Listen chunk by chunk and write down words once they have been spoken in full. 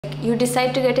You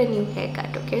decide to get a new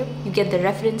haircut, okay? You get the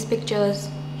reference pictures,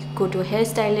 you go to a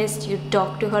hairstylist, you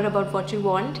talk to her about what you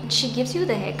want. She gives you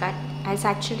the haircut. It's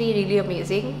actually really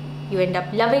amazing. You end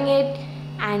up loving it,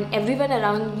 and everyone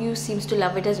around you seems to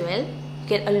love it as well. You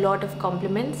get a lot of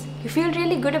compliments. You feel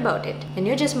really good about it. And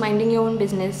you're just minding your own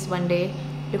business one day,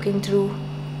 looking through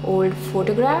old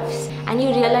photographs, and you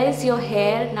realize your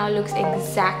hair now looks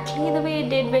exactly the way it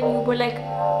did when you were like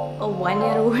a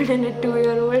 1-year-old and a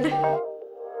 2-year-old.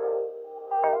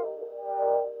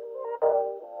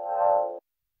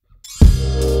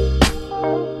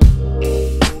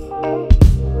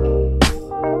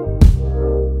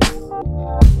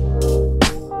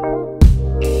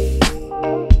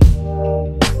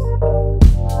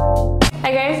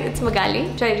 It's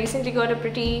Magali. So I recently got a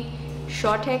pretty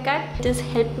short haircut. It has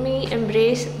helped me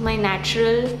embrace my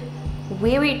natural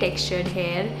wavy textured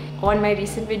hair. On my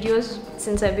recent videos,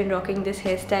 since I've been rocking this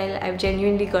hairstyle, I've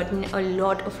genuinely gotten a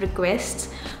lot of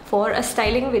requests for a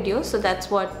styling video, so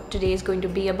that's what today is going to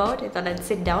be about. I thought I'd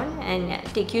sit down and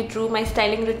take you through my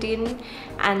styling routine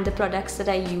and the products that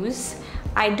I use.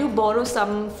 I do borrow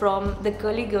some from the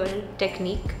curly girl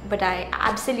technique, but I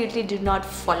absolutely did not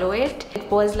follow it.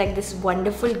 It was like this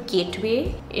wonderful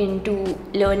gateway into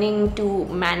learning to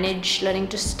manage, learning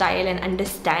to style and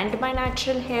understand my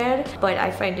natural hair, but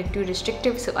I find it too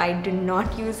restrictive, so I do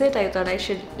not use it. I thought I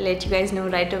should let you guys know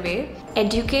right away.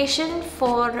 Education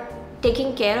for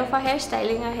taking care of our hair,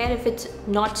 styling our hair, if it's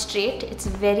not straight, it's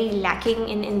very lacking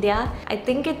in India. I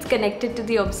think it's connected to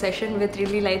the obsession with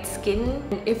really light skin.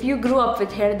 If you grew up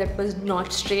with hair that was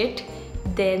not straight,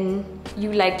 then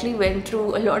you likely went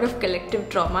through a lot of collective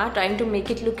trauma trying to make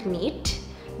it look neat,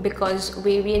 because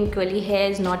wavy and curly hair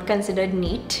is not considered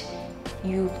neat.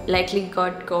 You likely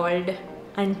got called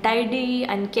untidy,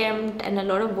 unkempt, and a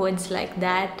lot of words like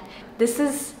that. This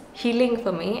is healing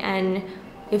for me, and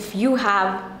if you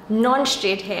have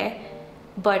non-straight hair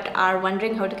but are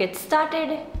wondering how to get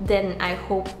started, then I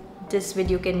hope this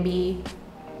video can be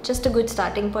just a good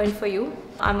starting point for you.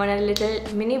 I'm on a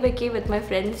little mini vacay with my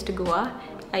friends to Goa.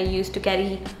 I used to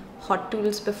carry hot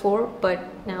tools before, but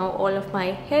now all of my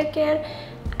hair care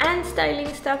and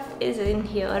styling stuff is in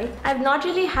here. I've not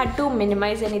really had to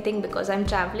minimize anything because I'm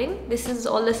traveling. This is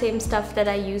all the same stuff that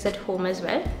I use at home as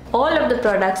well. All of the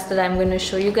products that I'm going to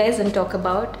show you guys and talk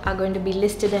about are going to be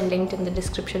listed and linked in the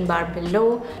description bar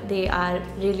below. They are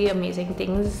really amazing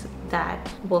things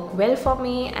that work well for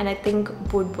me, and I think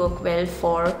would work well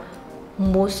for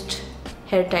most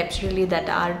hair types really that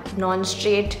are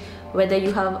non-straight, whether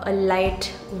you have a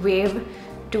light wave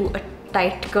to a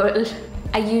tight curl.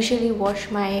 I usually wash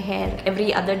my hair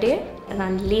every other day.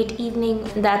 Around late evening,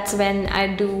 that's when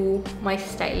I do my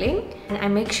styling, and I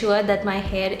make sure that my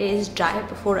hair is dry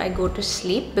before I go to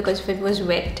sleep, because if it was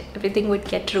wet, everything would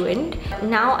get ruined.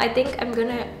 Now I think I'm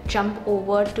gonna jump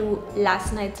over to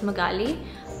last night's Magali.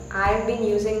 I've been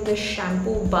using the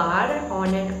shampoo bar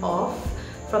on and off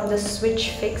from the Switch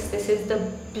Fix. This is the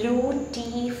blue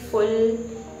tea full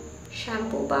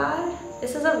shampoo bar.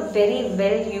 This is a very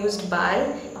well used bar,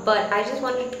 but I just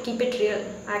wanted to keep it real.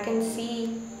 I can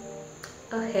see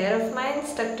a hair of mine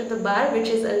stuck to the bar, which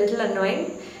is a little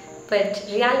annoying, but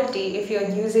reality, if you're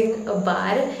using a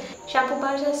bar, shampoo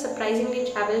bars are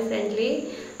surprisingly travel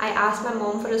friendly. I asked my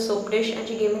mom for a soap dish and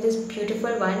she gave me this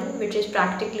beautiful one, which is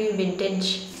practically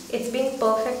vintage. It's been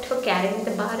perfect for carrying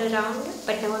the bar around,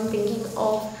 but now I'm thinking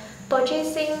of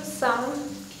purchasing some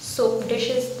soap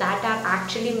dishes that are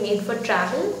actually made for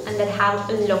travel and that have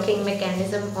a locking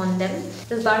mechanism on them.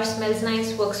 This bar smells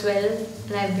nice, works well,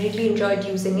 and I've really enjoyed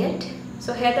using it.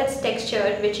 So hair that's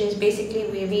textured, which is basically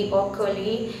wavy or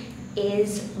curly,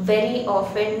 is very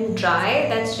often dry.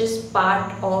 That's just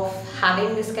part of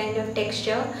having this kind of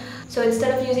texture. So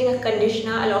instead of using a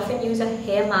conditioner, I'll often use a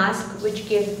hair mask which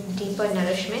gives deeper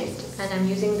nourishment, and I'm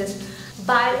using this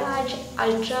Biolage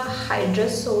Ultra Hydra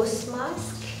Source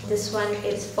Mask. This one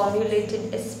is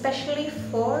formulated especially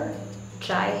for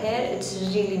dry hair. It's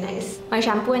really nice. My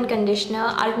shampoo and conditioner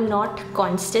are not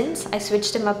constants. I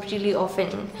switch them up really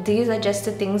often. These are just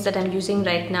the things that I'm using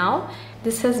right now.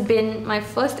 This has been my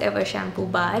first ever shampoo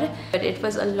bar, but it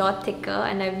was a lot thicker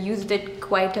and I've used it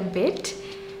quite a bit.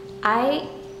 I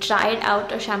tried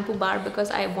out a shampoo bar because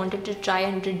I wanted to try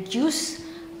and reduce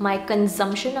my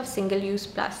consumption of single-use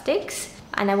plastics,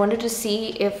 and I wanted to see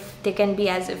if they can be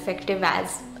as effective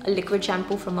as a liquid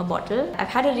shampoo from a bottle. I've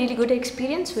had a really good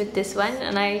experience with this one,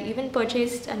 and I even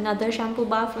purchased another shampoo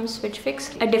bar from Switch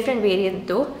Fix, a different variant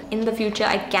though. In the future,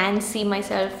 I can see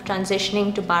myself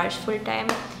transitioning to bars full time.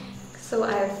 So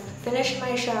I've finished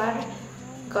my shower,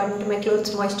 got into my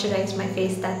clothes, moisturized my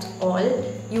face, that's all.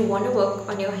 You want to work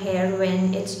on your hair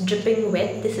when it's dripping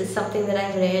wet. This is something that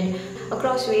I've read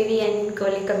across wavy and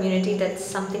curly community. That's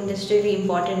something that's really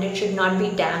important. It should not be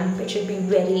damp, it should be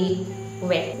very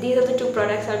wet. These are the two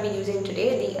products I'll be using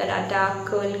today, the Arata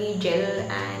Curly Gel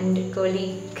and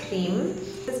Curly Cream.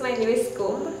 This is my newest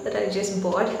comb that I just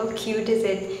bought. How cute is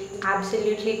it?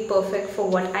 Absolutely perfect for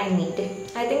what I need.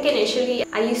 I think initially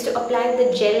I used to apply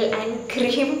the gel and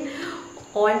cream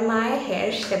on my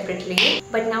hair separately,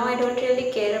 but now I don't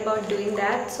really care about doing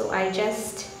that, so I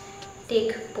just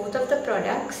take both of the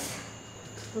products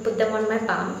and put them on my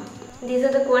palm. These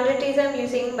are the quantities I'm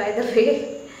using, by the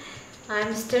way.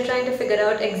 I'm still trying to figure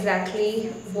out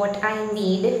exactly what I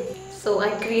need, so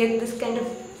I create this kind of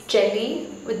jelly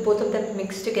with both of them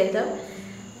mixed together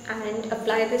and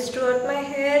apply this throughout my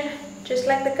hair. Just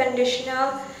like the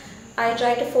conditioner, I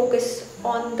try to focus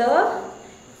on the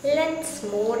lengths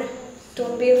more.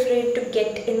 Don't be afraid to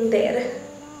get in there.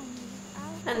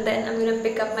 And then I'm gonna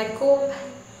pick up my comb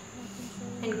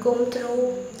and comb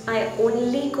through. I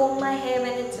only comb my hair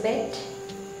when it's wet.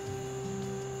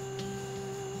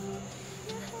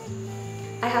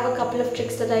 I have a couple of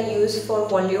tricks that I use for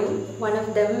volume. One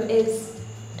of them is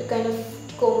to kind of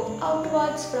comb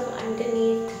outwards from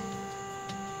underneath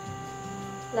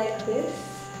like this.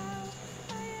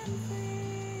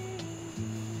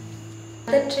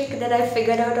 The trick that I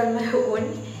figured out on my own,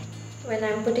 when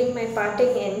I'm putting my parting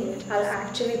in, I'll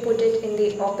actually put it in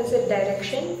the opposite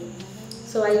direction.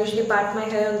 So I usually part my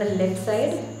hair on the left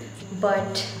side,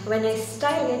 but when I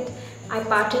style it, I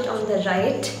part it on the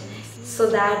right, so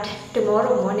that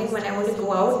tomorrow morning when I want to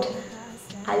go out,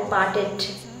 I'll part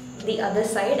it the other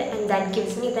side, and that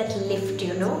gives me that lift,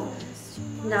 you know.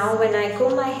 Now when I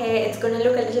comb my hair, it's gonna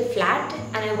look a little flat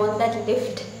and I want that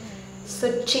lift.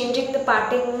 So changing the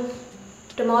parting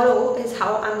tomorrow is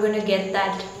how I'm gonna get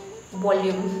that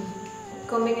volume.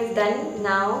 Combing is done.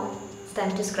 Now it's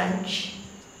time to scrunch.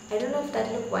 I don't know if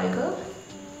that looked vulgar.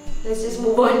 Let's just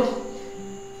move on.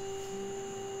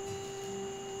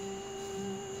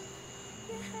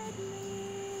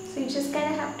 So you just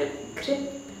kind of have to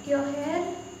grip your hair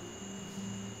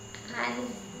and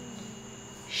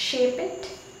shape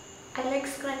it. I like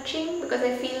scrunching because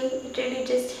I feel it really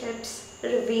just helps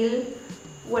reveal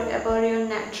whatever your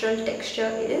natural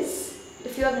texture is.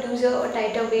 If you have looser or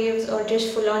tighter waves or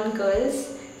just full-on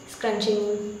curls,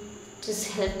 scrunching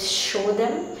just helps show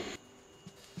them.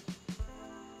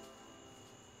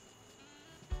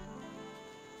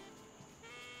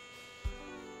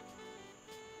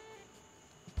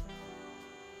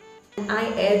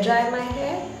 I air dry my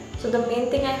hair, so the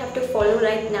main thing I have to follow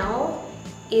right now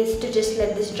is to just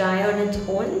let this dry on its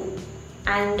own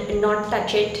and not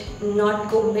touch it, not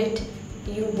comb it.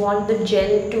 You want the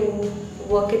gel to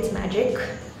work its magic.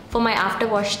 For my after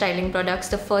wash styling products,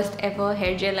 the first ever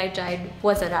hair gel I tried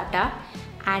was Arata,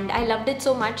 and I loved it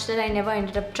so much that I never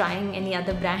ended up trying any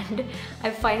other brand.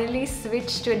 I finally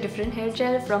switched to a different hair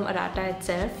gel from Arata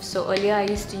itself. So earlier I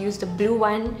used to use the blue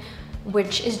one,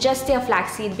 which is just their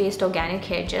flaxseed based organic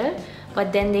hair gel,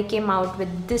 but then they came out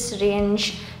with this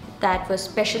range that was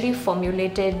specially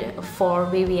formulated for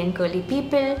wavy and curly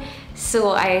people.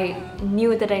 So I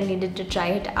knew that I needed to try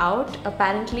it out.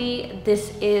 Apparently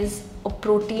this is a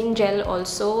protein gel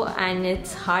also, and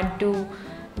it's hard to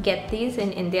get these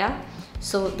in India.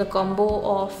 So the combo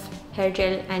of hair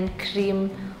gel and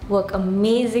cream work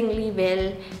amazingly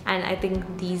well, and I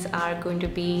think these are going to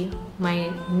be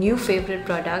my new favorite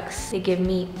products. They give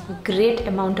me a great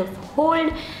amount of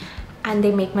hold and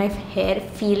they make my hair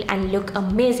feel and look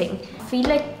amazing. I feel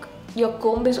like your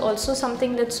comb is also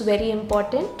something that's very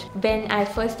important. When I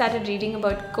first started reading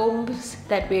about combs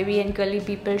that wavy and curly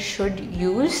people should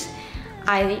use,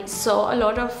 I saw a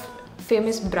lot of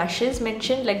famous brushes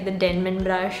mentioned, like the Denman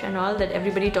brush and all that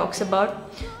everybody talks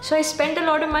about. So I spent a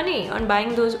lot of money on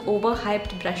buying those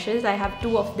overhyped brushes. I have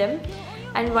 2 of them,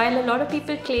 and while a lot of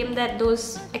people claim that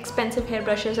those expensive hair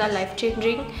brushes are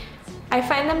life-changing, I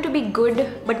find them to be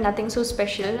good, but nothing so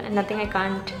special and nothing I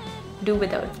can't do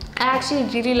without. I actually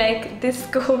really like this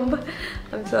comb.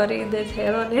 I'm sorry, there's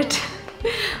hair on it.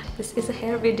 This is a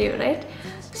hair video, right?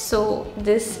 So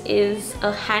this is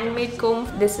a handmade comb.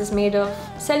 This is made of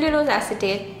cellulose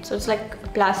acetate, so it's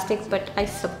like plastic, but I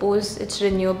suppose it's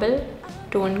renewable.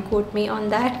 Don't quote me on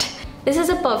that. This is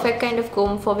a perfect kind of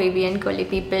comb for wavy and curly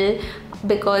people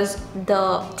because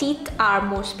the teeth are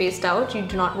more spaced out. You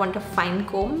do not want a fine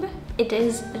comb. It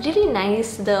is really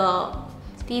nice. The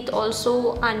teeth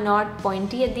also are not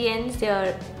pointy at the ends. They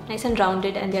are nice and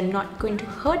rounded and they're not going to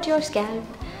hurt your scalp.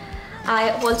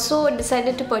 I also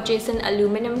decided to purchase an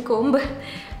aluminum comb,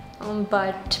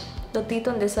 but The teeth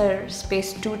on this are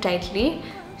spaced too tightly.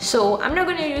 So I'm not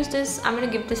going to use this. I'm going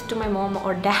to give this to my mom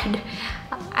or dad.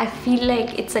 I feel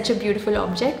like it's such a beautiful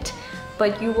object,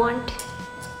 but you want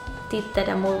teeth that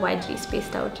are more widely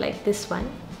spaced out, like this one.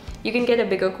 You can get a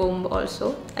bigger comb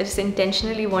also. I just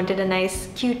intentionally wanted a nice,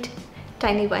 cute,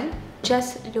 tiny one.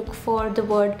 Just look for the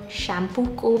word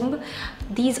shampoo comb.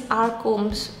 These are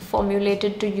combs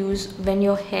formulated to use when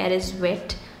your hair is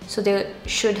wet. So they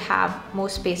should have more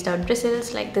spaced out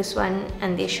bristles like this one,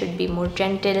 and they should be more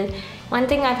gentle. One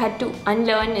thing I've had to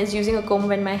unlearn is using a comb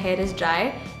when my hair is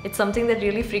dry. It's something that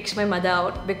really freaks my mother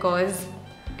out because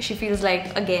she feels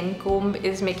like, again, comb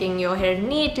is making your hair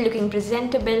neat, looking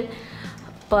presentable.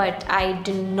 But I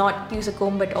do not use a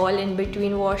comb at all in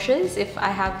between washes. If I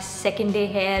have second day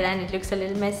hair and it looks a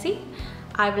little messy,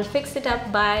 I will fix it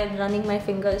up by running my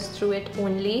fingers through it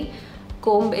only.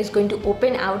 Comb is going to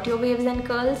open out your waves and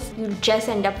curls. You'll just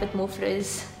end up with more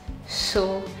frizz.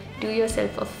 So do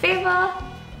yourself a favor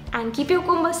and keep your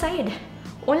comb aside.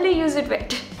 Only use it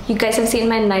wet. You guys have seen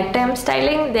my nighttime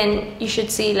styling, then you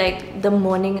should see like the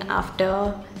morning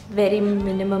after very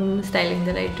minimum styling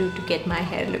that I do to get my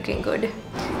hair looking good.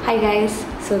 Hi guys,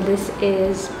 so this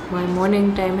is my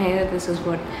morning time hair. This is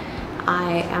what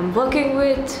I am working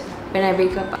with when I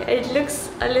wake up. It looks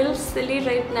a little silly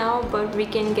right now, but we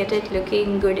can get it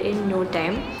looking good in no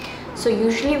time. So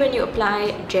usually when you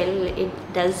apply gel,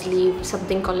 it does leave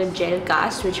something called a gel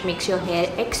cast, which makes your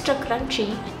hair extra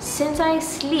crunchy. Since I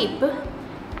sleep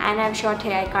and I have short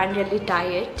hair, I can't really tie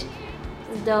it.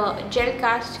 The gel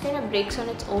cast kind of breaks on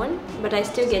its own, but I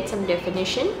still get some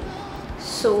definition.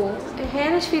 So the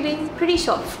hair is feeling pretty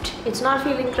soft. It's not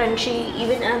feeling crunchy.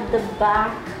 Even at the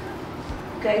back,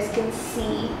 you guys can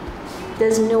see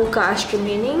there's no cast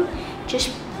remaining.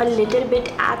 Just a little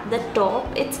bit at the top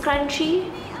it's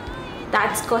crunchy.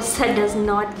 That's because that does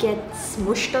not get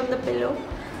smushed on the pillow.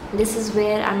 This is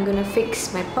where I'm gonna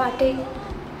fix my parting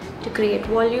to create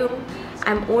volume.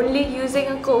 I'm only using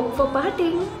a comb for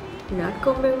parting, not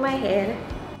combing my hair.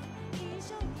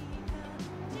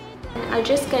 I'll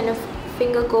just kind of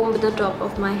finger comb the top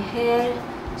of my hair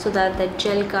so that the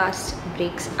gel cast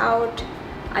breaks out.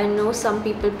 I know some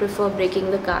people prefer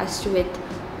breaking the cast with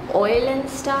oil and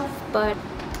stuff, but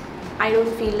I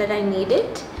don't feel that I need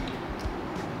it.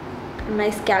 My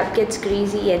scalp gets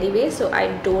greasy anyway, so I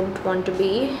don't want to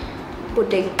be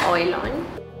putting oil on.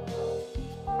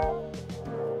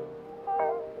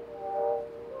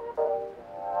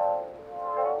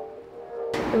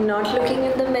 I'm not looking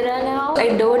in the mirror now.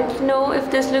 I don't know if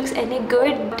this looks any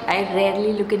good. I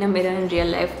rarely look in a mirror in real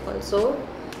life also.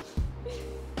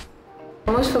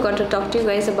 I almost forgot to talk to you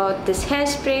guys about this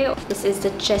hairspray. This is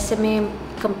the TRESemmé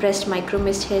compressed micro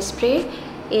mist hairspray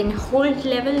in hold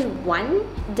level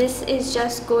 1. This is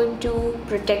just going to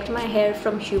protect my hair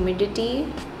from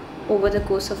humidity over the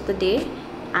course of the day,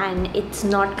 and it's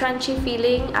not crunchy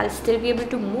feeling. I'll still be able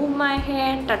to move my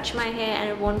hair, touch my hair, and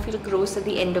it won't feel gross at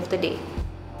the end of the day.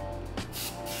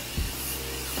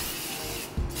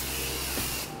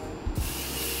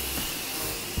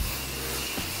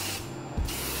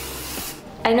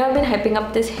 I know I've been hyping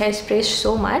up this hairspray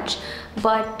so much,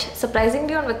 but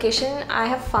surprisingly on vacation I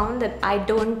have found that I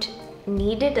don't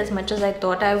need it as much as I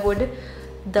thought I would.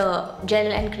 The gel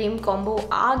and cream combo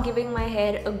are giving my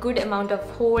hair a good amount of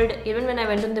hold. Even when I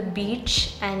went on the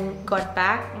beach and got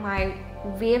back, my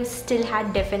waves still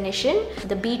had definition.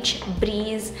 The beach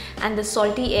breeze and the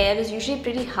salty air is usually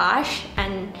pretty harsh,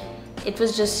 and it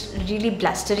was just really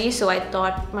blustery, so I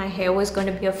thought my hair was going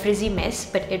to be a frizzy mess,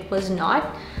 but it was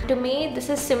not. To me, this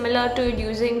is similar to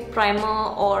using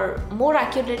primer, or more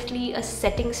accurately a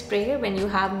setting spray when you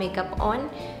have makeup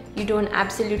on. You don't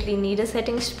absolutely need a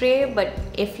setting spray, but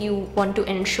if you want to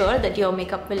ensure that your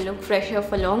makeup will look fresher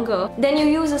for longer, then you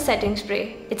use a setting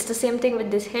spray. It's the same thing with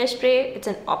this hairspray. It's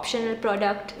an optional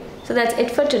product. So that's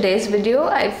it for today's video.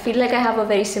 I feel like I have a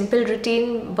very simple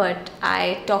routine, but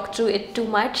I talk through it too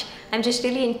much. I'm just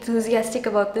really enthusiastic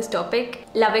about this topic.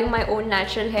 Loving my own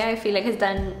natural hair, I feel like, has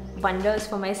done wonders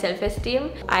for my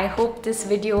self-esteem. I hope this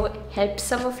video helps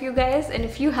some of you guys, and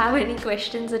if you have any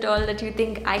questions at all that you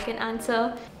think I can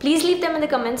answer, please leave them in the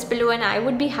comments below and I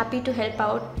would be happy to help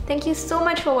out. Thank you so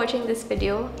much for watching this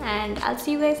video, and I'll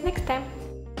see you guys next time.